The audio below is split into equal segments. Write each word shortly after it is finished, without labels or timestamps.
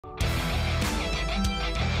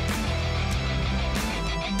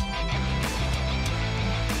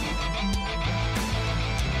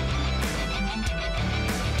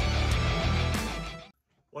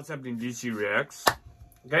What's happening, DC Reacts?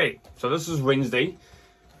 Okay, so this is Wednesday.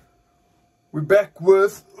 We're back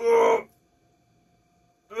with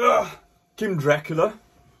Kim Dracula.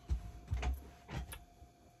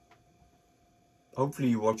 Hopefully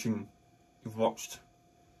you've watched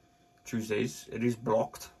Tuesdays. It is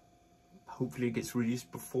blocked. Hopefully it gets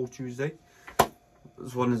released before Tuesday.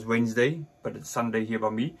 This one is Wednesday, but it's Sunday here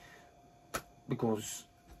by me. Because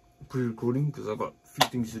pre-recording, because I've got a few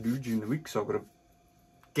things to do during the week, so I've got to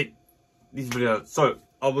get these videos. So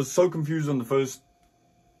I was so confused on the first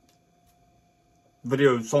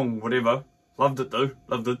video, song, whatever. Loved it though,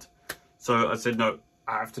 loved it. So I said no,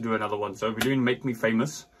 I have to do another one. So we're doing Make Me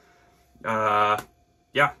Famous. Yeah,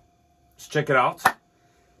 let's check it out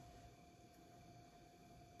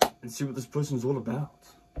and see what this person's all about.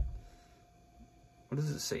 What does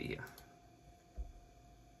it say here?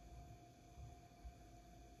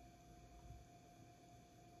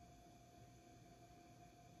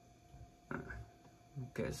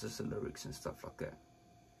 Okay, it's just the lyrics and stuff like that.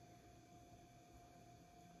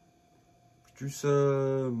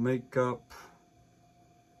 Producer, makeup,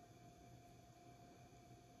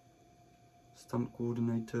 stunt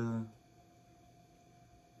coordinator,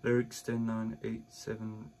 lyrics 10, 9, 8,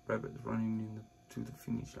 7, rabbits running to the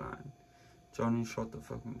finish line. Johnny shot the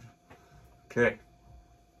fucking... Okay.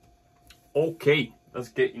 Okay, let's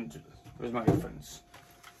get into this. Where's my headphones?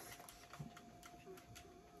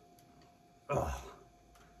 Ugh.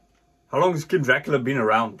 How long has Kim Dracula been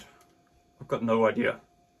around? I've got no idea.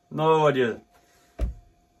 No idea.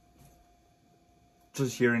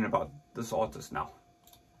 Just hearing about this artist now.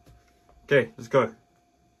 Okay, let's go.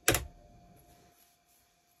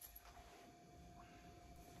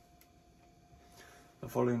 The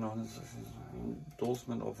following on is an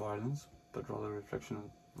endorsement of violence, but rather a reflection of...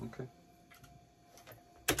 Okay.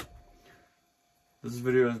 This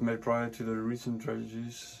video is made prior to the recent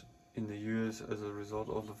tragedies in the US. As a result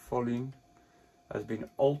of the following has been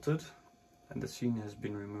altered and the scene has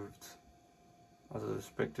been removed as a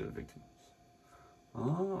respect to the victims.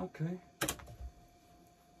 Ah, okay.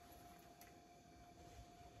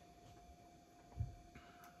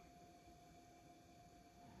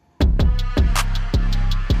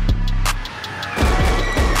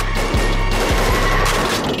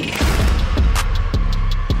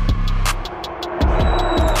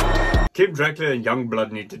 Kim Dracula and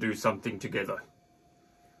Youngblood need to do something together.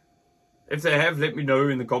 If they have, let me know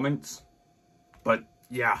in the comments. But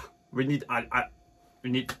yeah, we need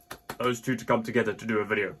those two to come together to do a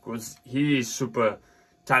video, because he is super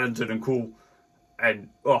talented and cool, and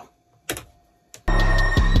oh.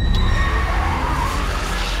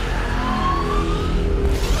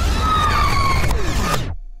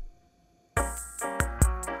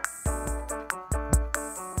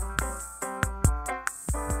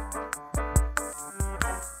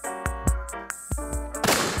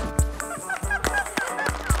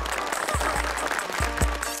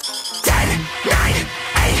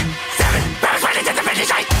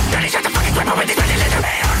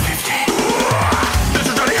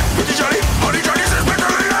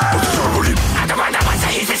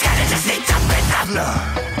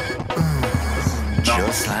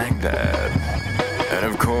 Just like that. And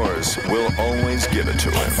of course, we'll always give it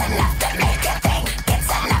to him. It's enough to make you think.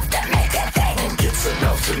 It's enough to make you think. It's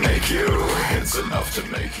enough to make you. It's enough to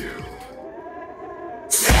make you.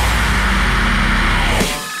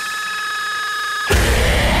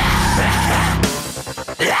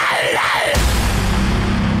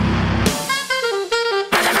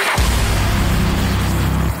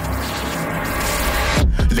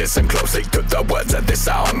 Listen closely to the words of this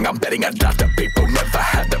song. I'm betting a lot of people never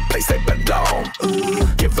had the place they belong.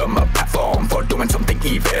 Give them a platform for doing something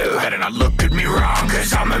evil. Better not look at me wrong,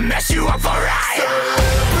 cause I'ma mess you up for right.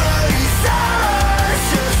 Celebrate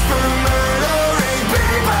us just for murdering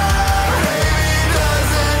people. Baby,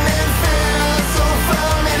 doesn't it feel so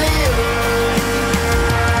familiar?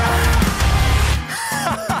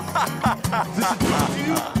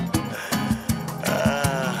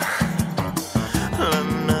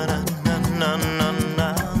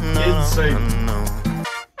 Insane.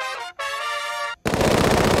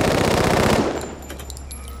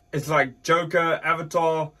 It's like Joker,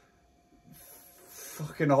 Avatar,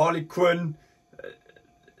 fucking Harley Quinn.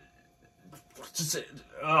 Just it's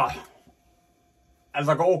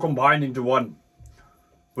like all combined into one,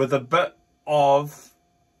 with a bit of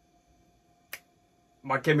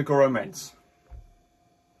My Chemical Romance,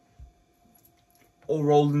 all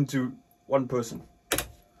rolled into one person.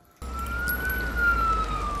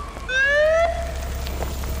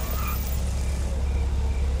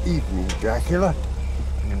 Evening, Dracula.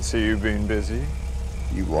 I can see you being busy.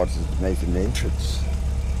 You wanted to make an entrance.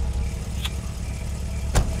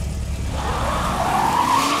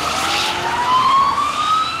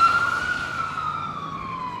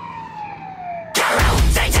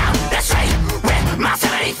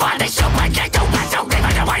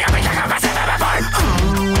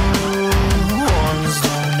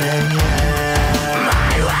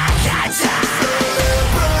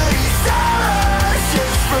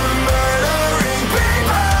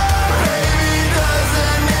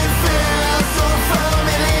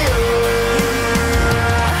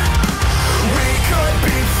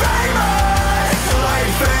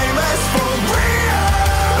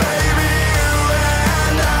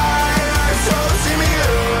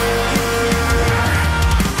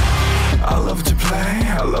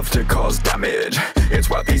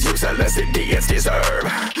 these useless idiots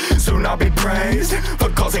deserve. Soon I'll be praised for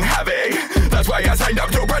causing havoc. That's why I signed up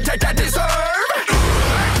to protect and deserve.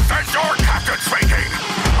 That's your captain speaking.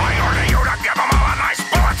 I order you to give them all a nice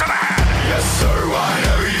bullet to the head. Yes, sir,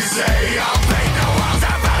 whatever you say, I'll make the walls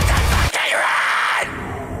about that fucking red.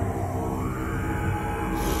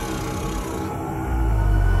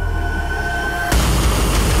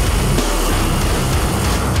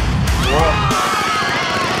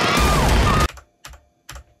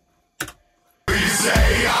 You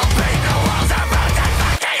say I'll make the walls about that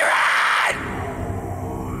fucking red.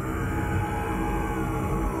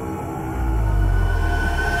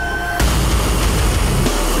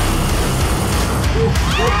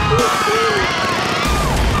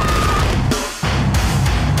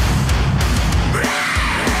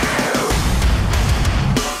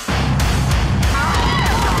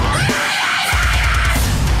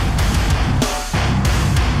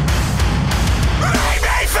 Make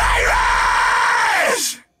me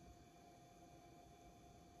famous!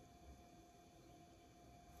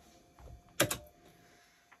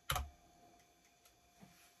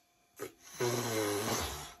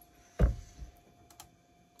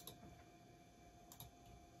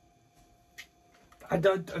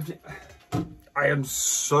 I am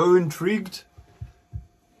so intrigued.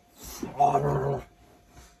 How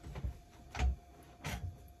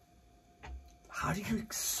do you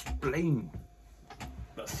explain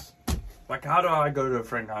this? Like, how do I go to a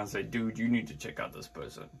friend and say, dude, you need to check out this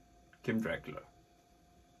person, Kim Dracula?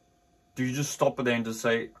 Do you just stop it there and just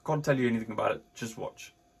say, I can't tell you anything about it, just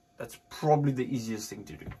watch? That's probably the easiest thing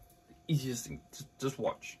to do. The easiest thing, just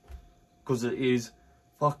watch. Because it is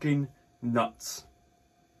fucking nuts.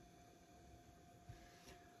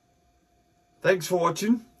 Thanks for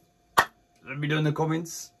watching. Let me know in the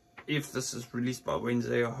comments if this is released by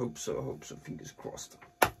Wednesday. I hope so. Fingers crossed.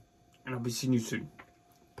 And I'll be seeing you soon.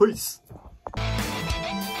 Peace.